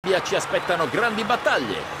sabbia ci aspettano grandi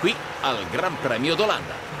battaglie, qui al Gran Premio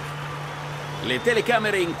d'Olanda. Le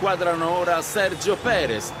telecamere inquadrano ora Sergio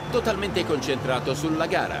Perez, totalmente concentrato sulla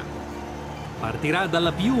gara. Partirà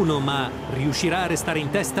dalla P1, ma riuscirà a restare in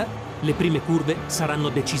testa? Le prime curve saranno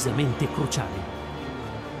decisamente cruciali.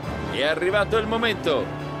 È arrivato il momento,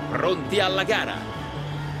 pronti alla gara.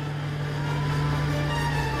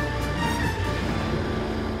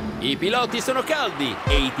 I piloti sono caldi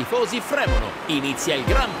e i tifosi fremono. Inizia il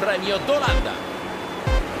Gran Premio d'Olanda.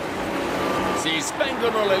 Si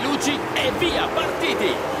spengono le luci e via,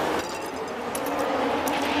 partiti!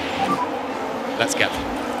 Let's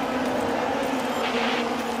go.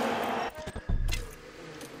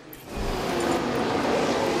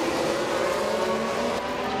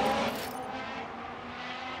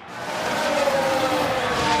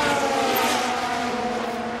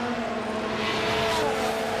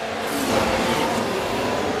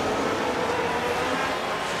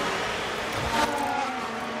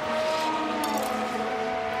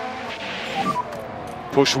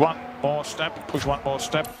 Push one more step, push one more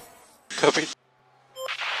step. Copy.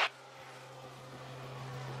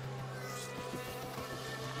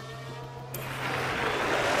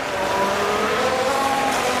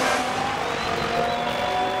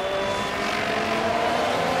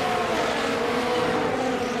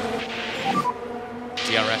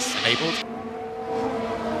 DRS enabled.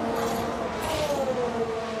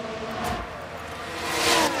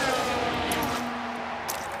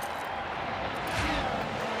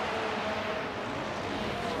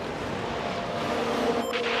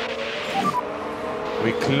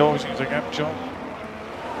 We're closing the gap, John.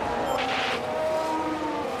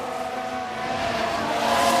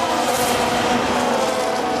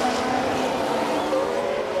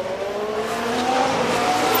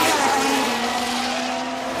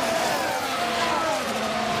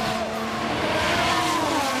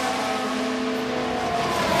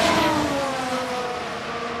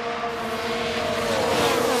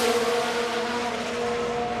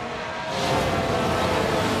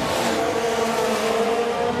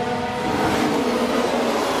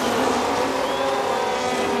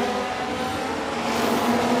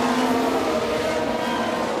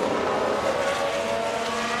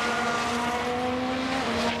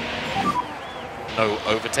 No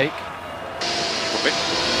overtake. Copy.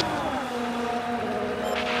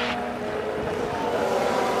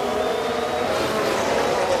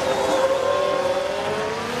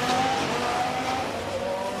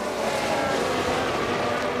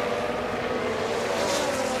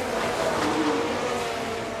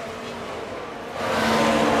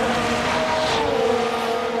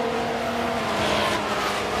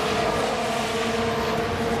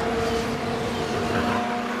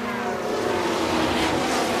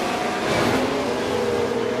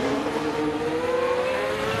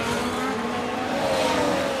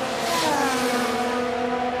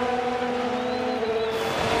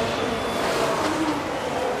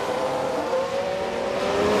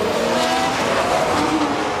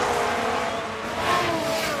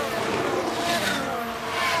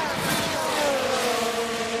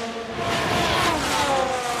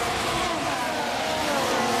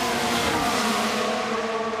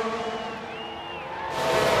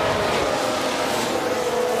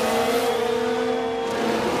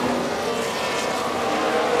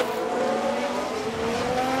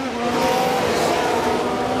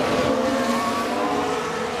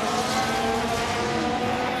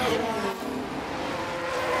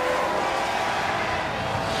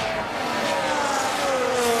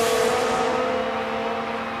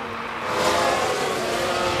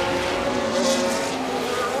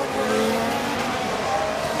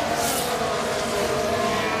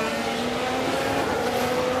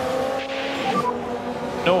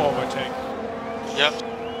 No overtake. Yep.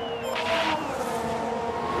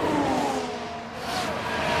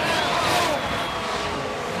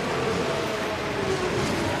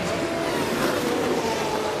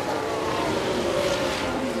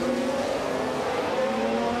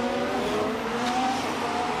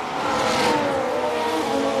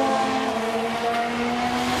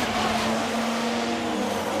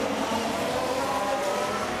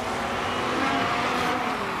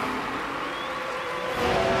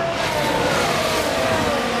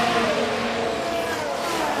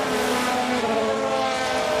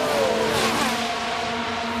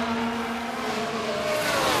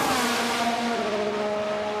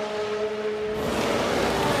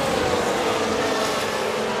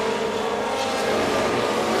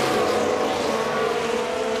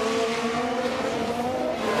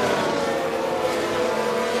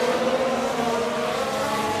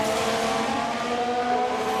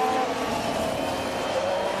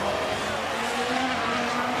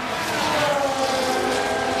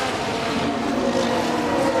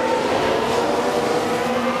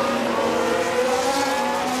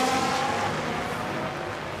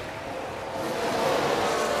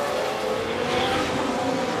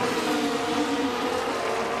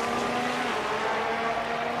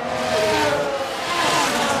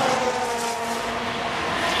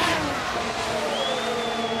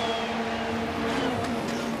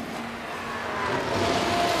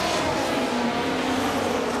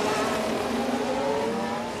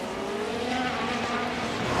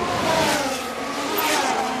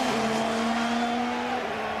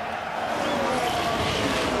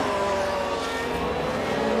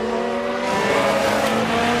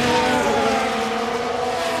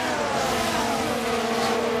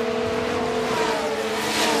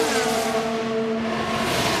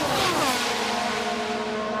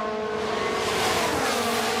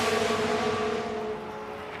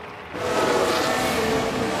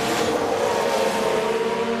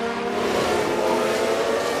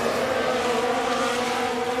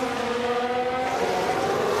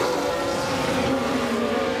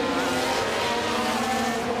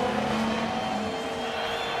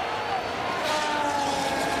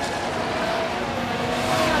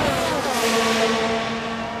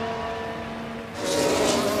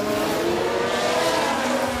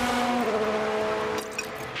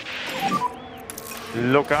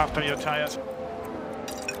 Look after your tires.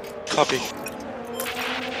 Copy.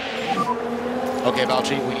 Okay,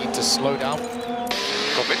 Valtteri, we need to slow down.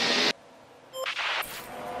 Copy.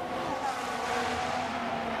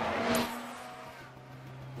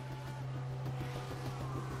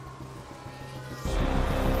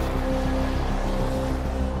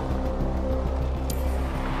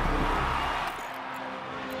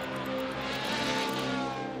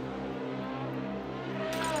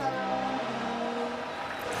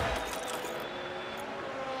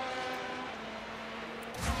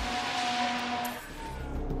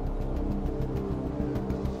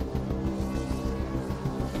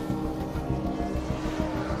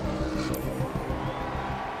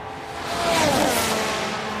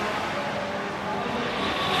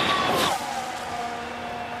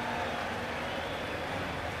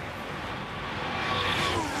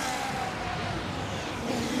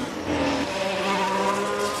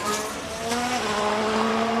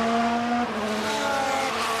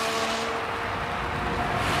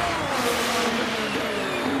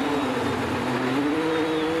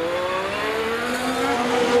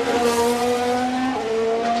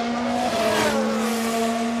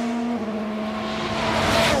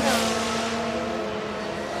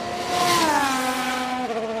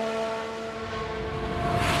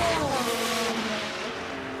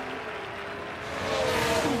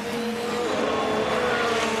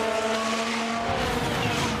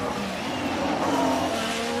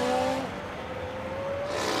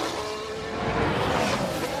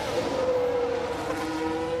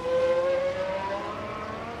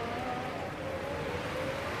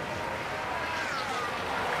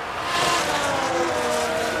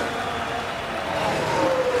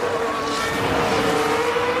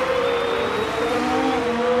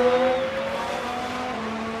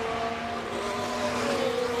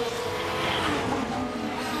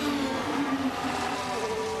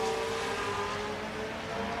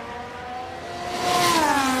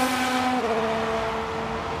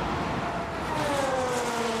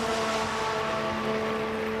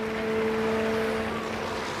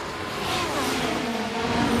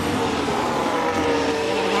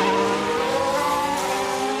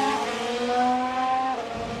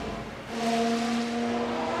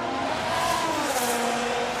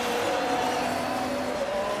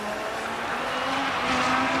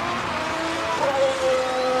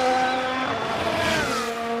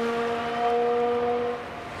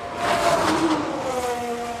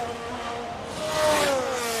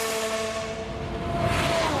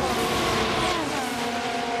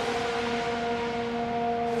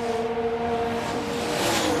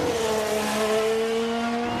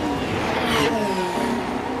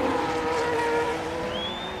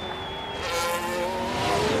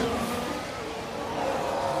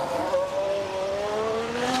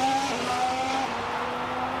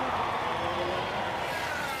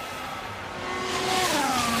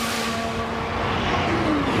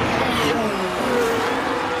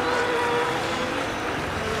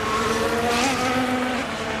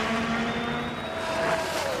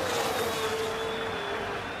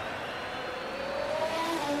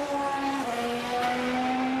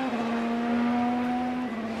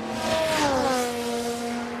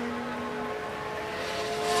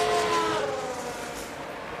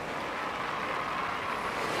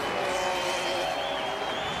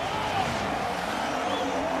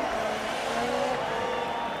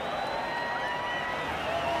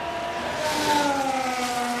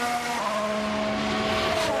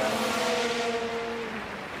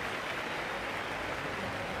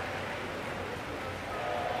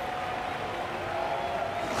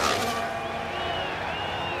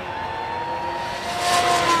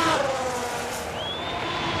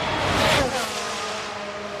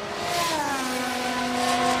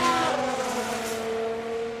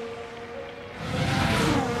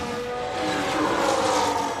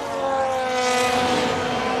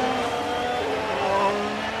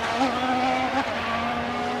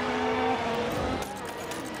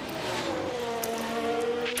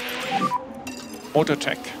 Motor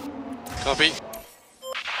check. Copy.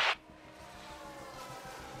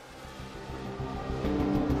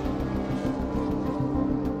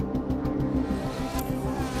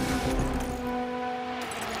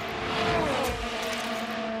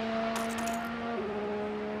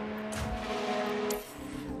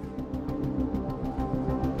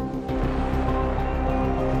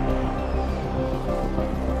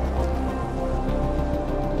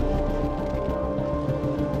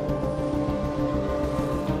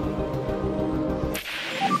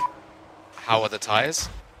 How are the tyres?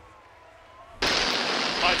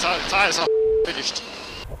 My tyres are finished.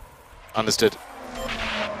 Understood.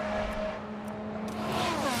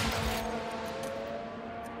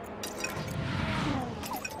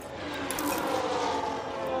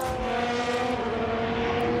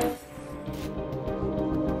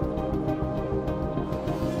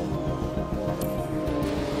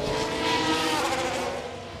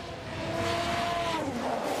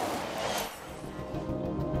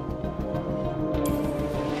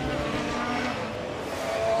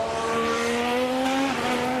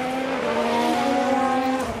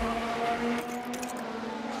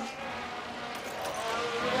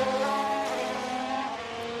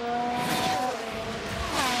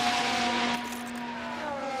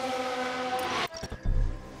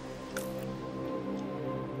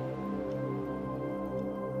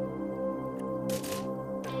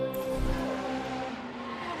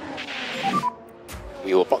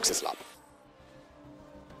 we will box this lap.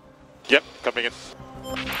 Yep, coming in.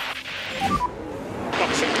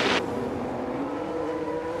 Boxing.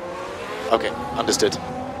 Okay, understood.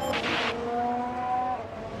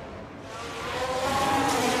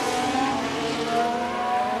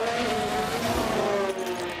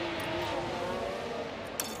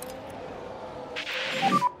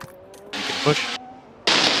 You can push.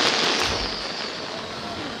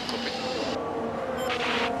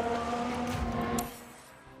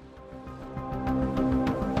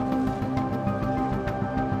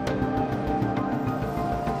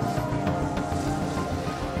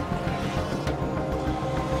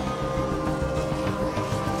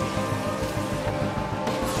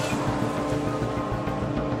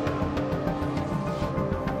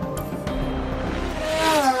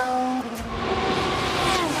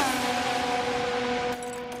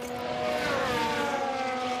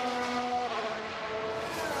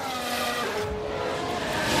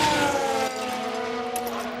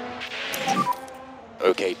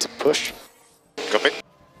 Okay, to push. Copy.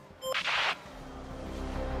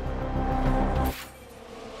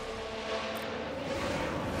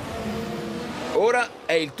 Ora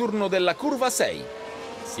è il turno della curva 6.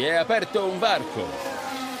 Si è aperto un varco.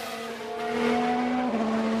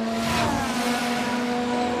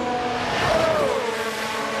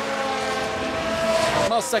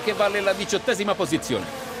 Mossa che vale la 18ª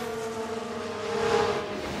posizione.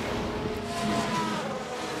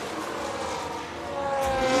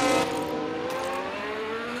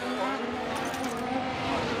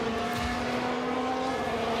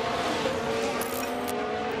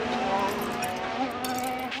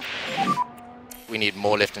 We need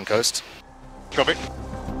more lift and coast. Copy.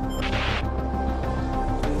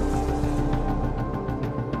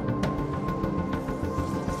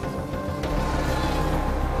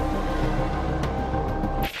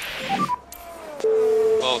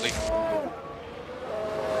 Holy.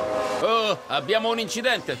 Oh, abbiamo un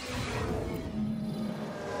incidente.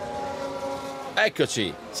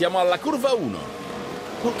 Eccoci, siamo alla curva 1.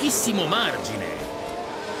 Pochissimo margine.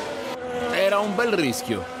 Era un bel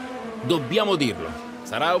rischio. Dobbiamo dirlo.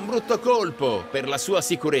 Sarà un brutto colpo per la sua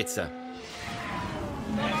sicurezza.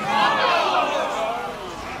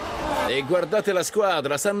 E guardate la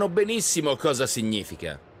squadra, sanno benissimo cosa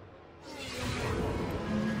significa.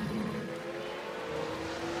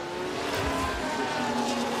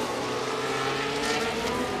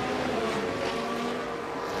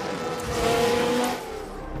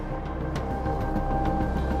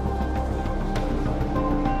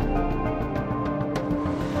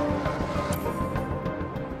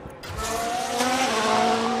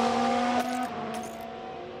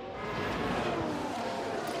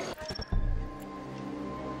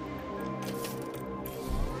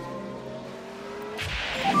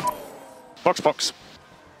 Box.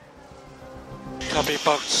 Copy,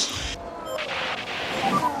 box.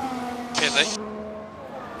 Finley.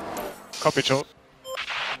 Copy, Joel.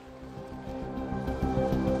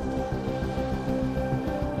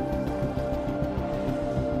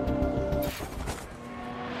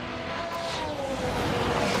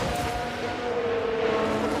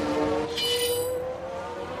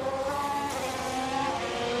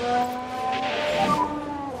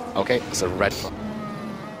 Okay, it's a red flag.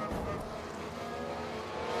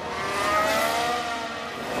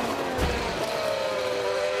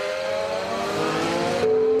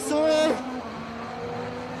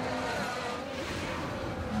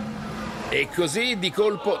 E così, di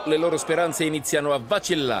colpo, le loro speranze iniziano a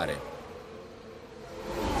vacillare.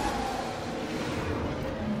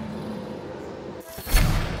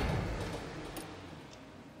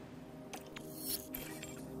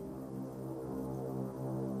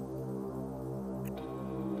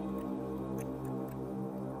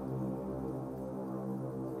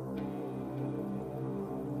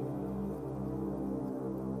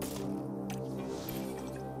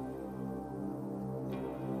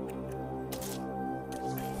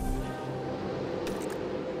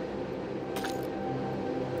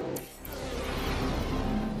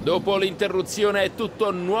 Dopo l'interruzione è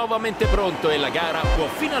tutto nuovamente pronto e la gara può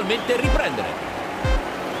finalmente riprendere.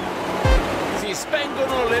 Si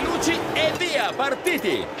spengono le luci e via,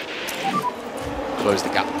 partiti! Close the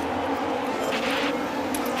gap.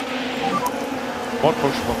 One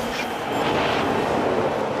push.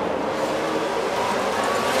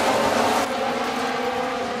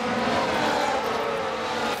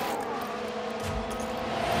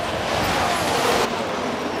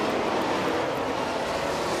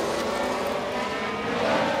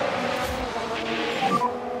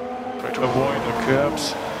 Try to avoid the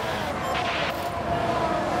curbs.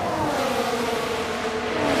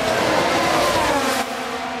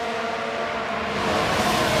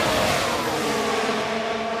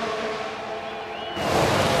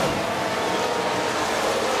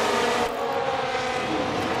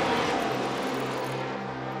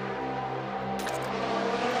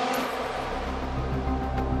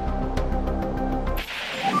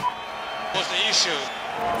 soon.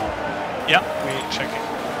 Yeah, we're checking.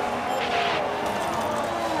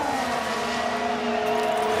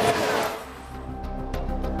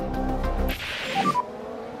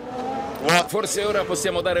 Forse ora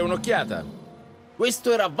possiamo dare un'occhiata.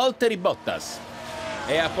 Questo era Valtteri Bottas.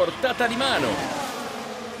 È a portata di mano.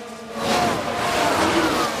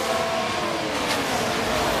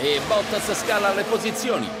 E Bottas scala le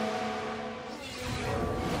posizioni.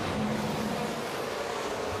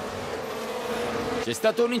 C'è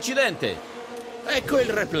stato un incidente. Ecco il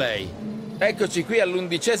replay. Eccoci qui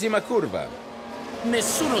all'11ª curva.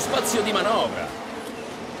 Nessuno spazio di manovra.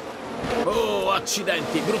 Oh,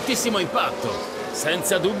 accidenti, bruttissimo impatto.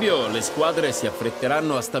 Senza dubbio, le squadre si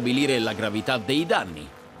affretteranno a stabilire la gravità dei danni.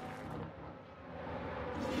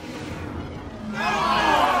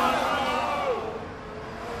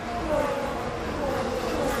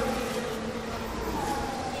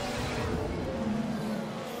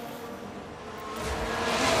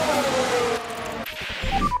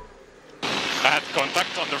 Bad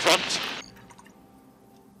contact on the front.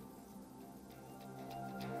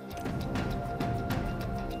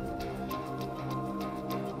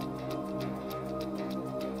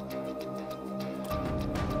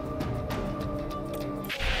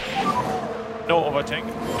 No overtake.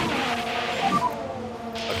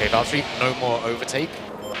 Okay, Valtteri, no more overtake.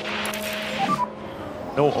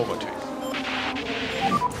 No overtake.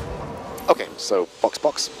 Okay, so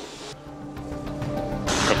box.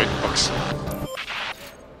 Copy, box.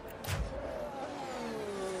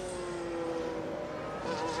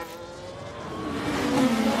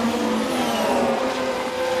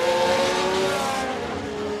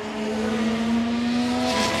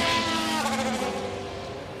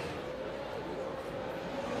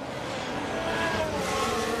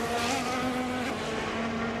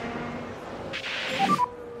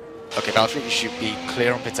 Okay, Valtteri, you should be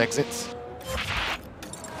clear on pit exits.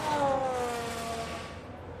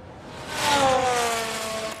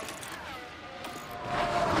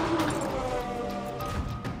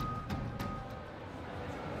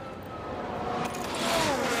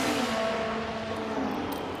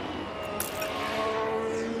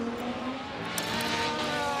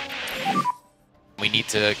 We need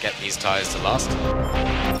to get these tyres to last.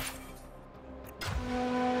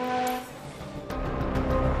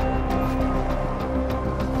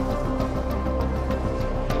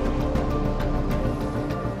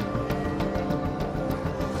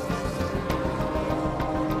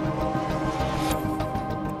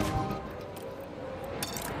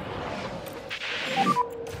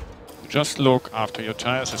 Just look after your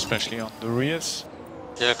tires, especially on the rears.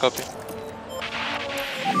 Yeah, copy.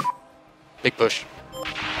 Big push.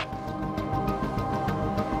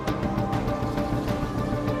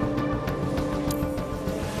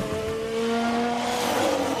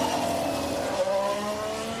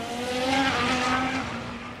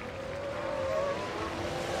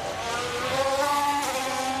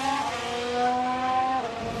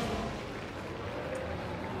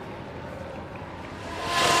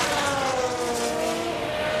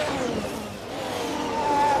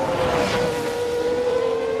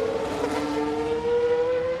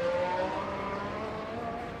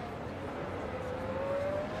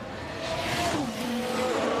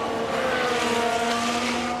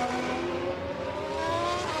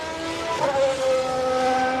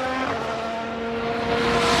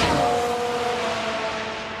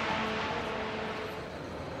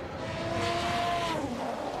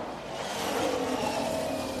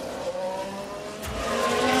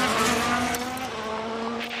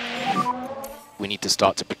 We need to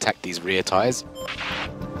start to protect these rear tyres.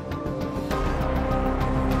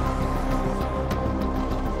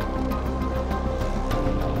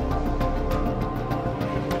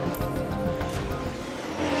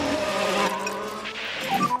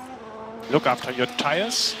 Look after your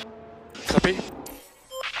tires. Copy.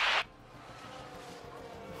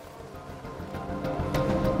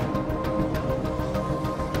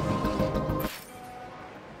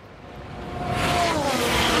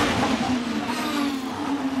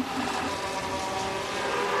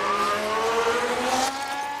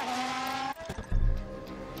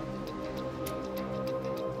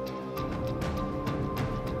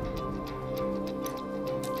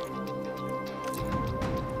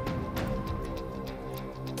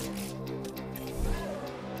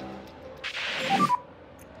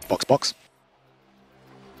 Box.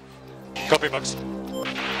 Copy, box.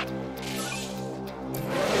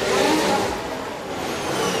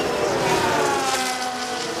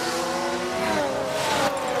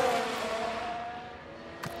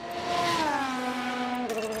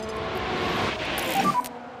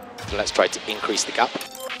 So let's try to increase the gap.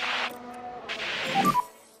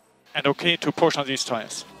 and okay to push on these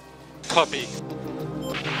tires. Copy.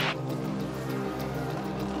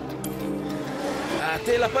 A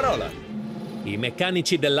te la parola. I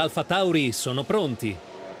meccanici dell'Alfa Tauri sono pronti.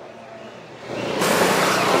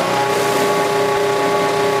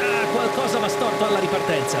 Qualcosa va storto alla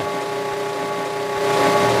ripartenza.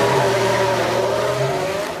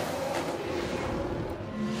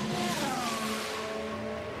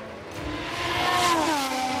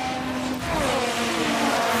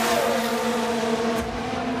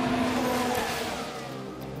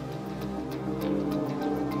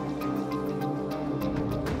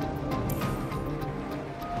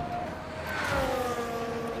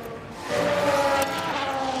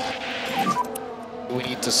 We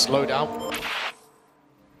need to slow down.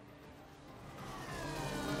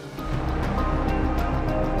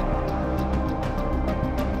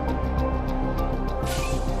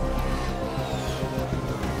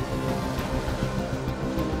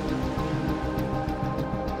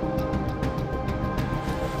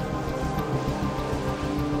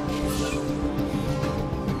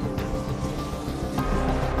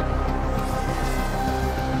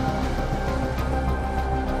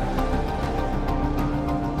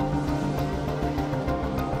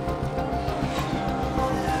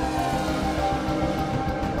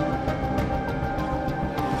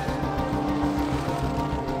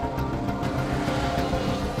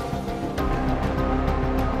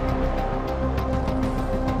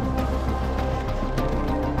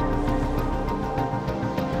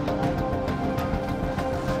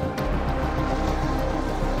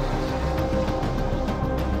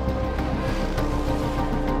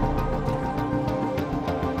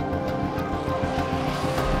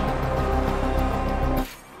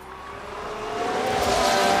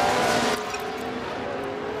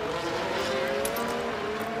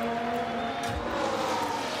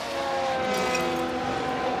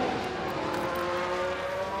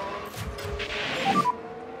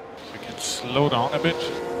 Slow down a bit.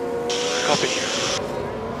 Copy.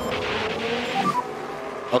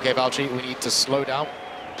 Okay, Valtteri, we need to slow down.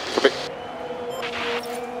 Copy.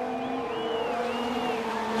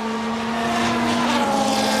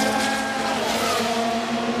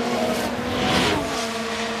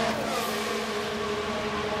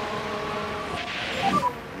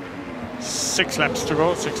 Six laps to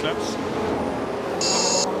go, 6 laps.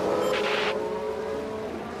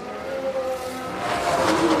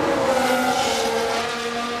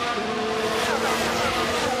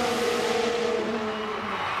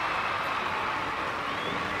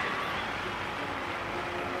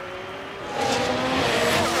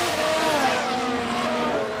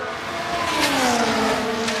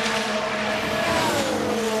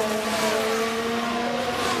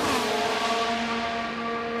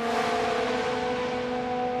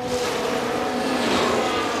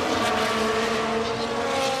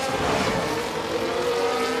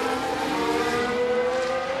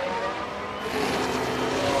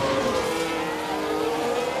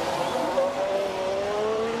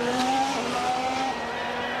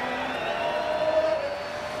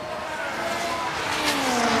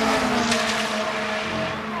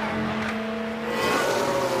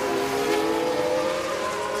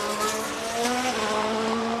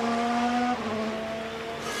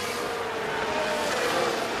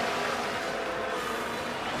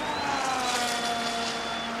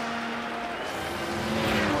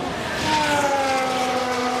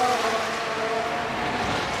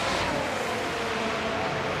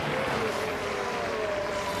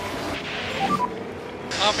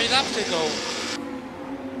 How many laps to go?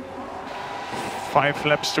 5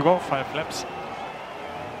 laps to go, 5 laps.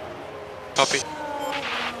 Copy.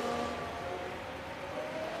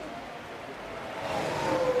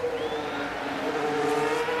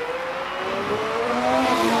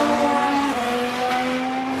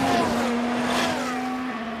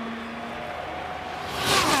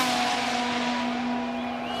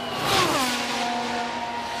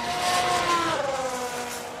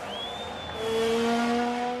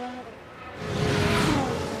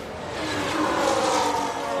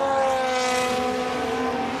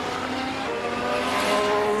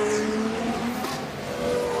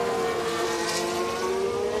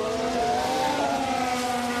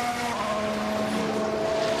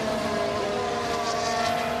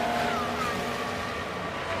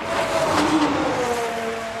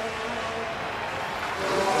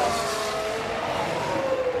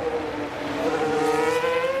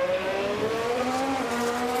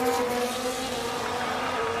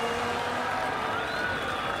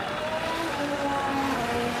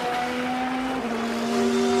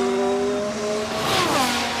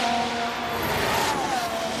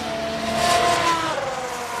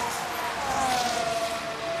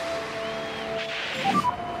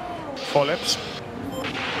 4 laps.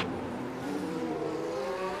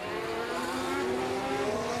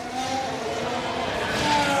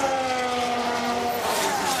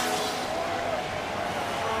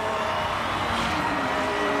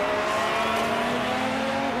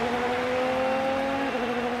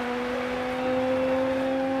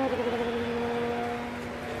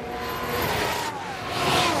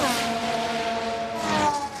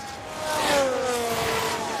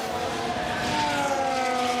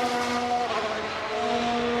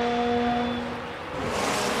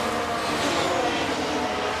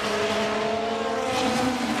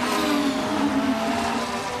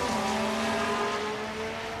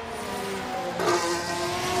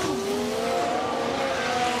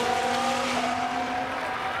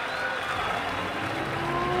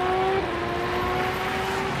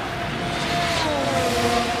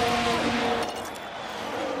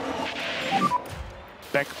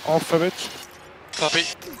 Back off of it. Copy.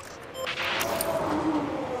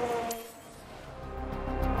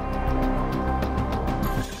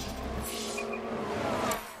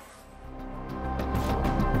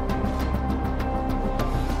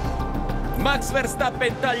 Max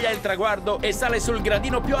Verstappen taglia il traguardo e sale sul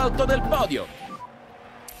gradino più alto del podio.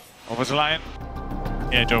 Over the line.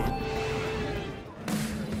 Yeah, Joe.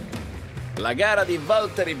 La gara di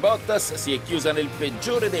Valtteri Bottas si è chiusa nel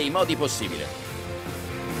peggiore dei modi possibile.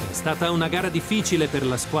 È stata una gara difficile per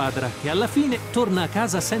la squadra, che alla fine torna a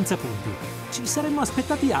casa senza punti. Ci saremmo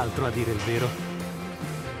aspettati altro, a dire il vero.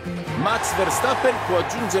 Max Verstappen può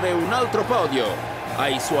aggiungere un altro podio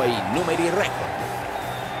ai suoi numeri record.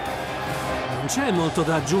 Non c'è molto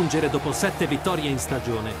da aggiungere dopo 7 vittorie in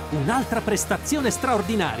stagione. Un'altra prestazione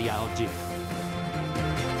straordinaria oggi.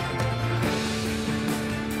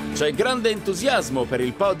 C'è grande entusiasmo per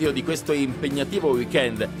il podio di questo impegnativo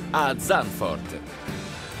weekend a Zandvoort.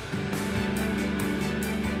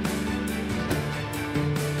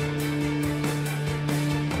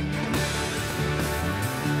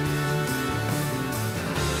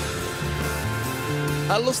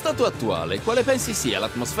 Allo stato attuale, quale pensi sia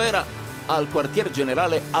l'atmosfera al quartier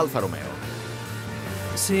generale Alfa Romeo?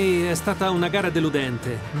 Sì, è stata una gara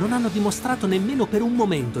deludente. Non hanno dimostrato nemmeno per un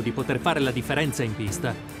momento di poter fare la differenza in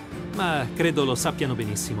pista. Ma credo lo sappiano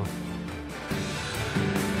benissimo.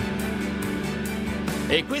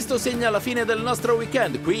 E questo segna la fine del nostro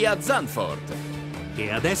weekend qui a Zandvoort.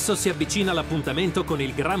 E adesso si avvicina l'appuntamento con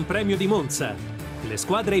il Gran Premio di Monza. Le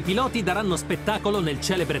squadre e i piloti daranno spettacolo nel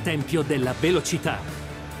celebre tempio della velocità.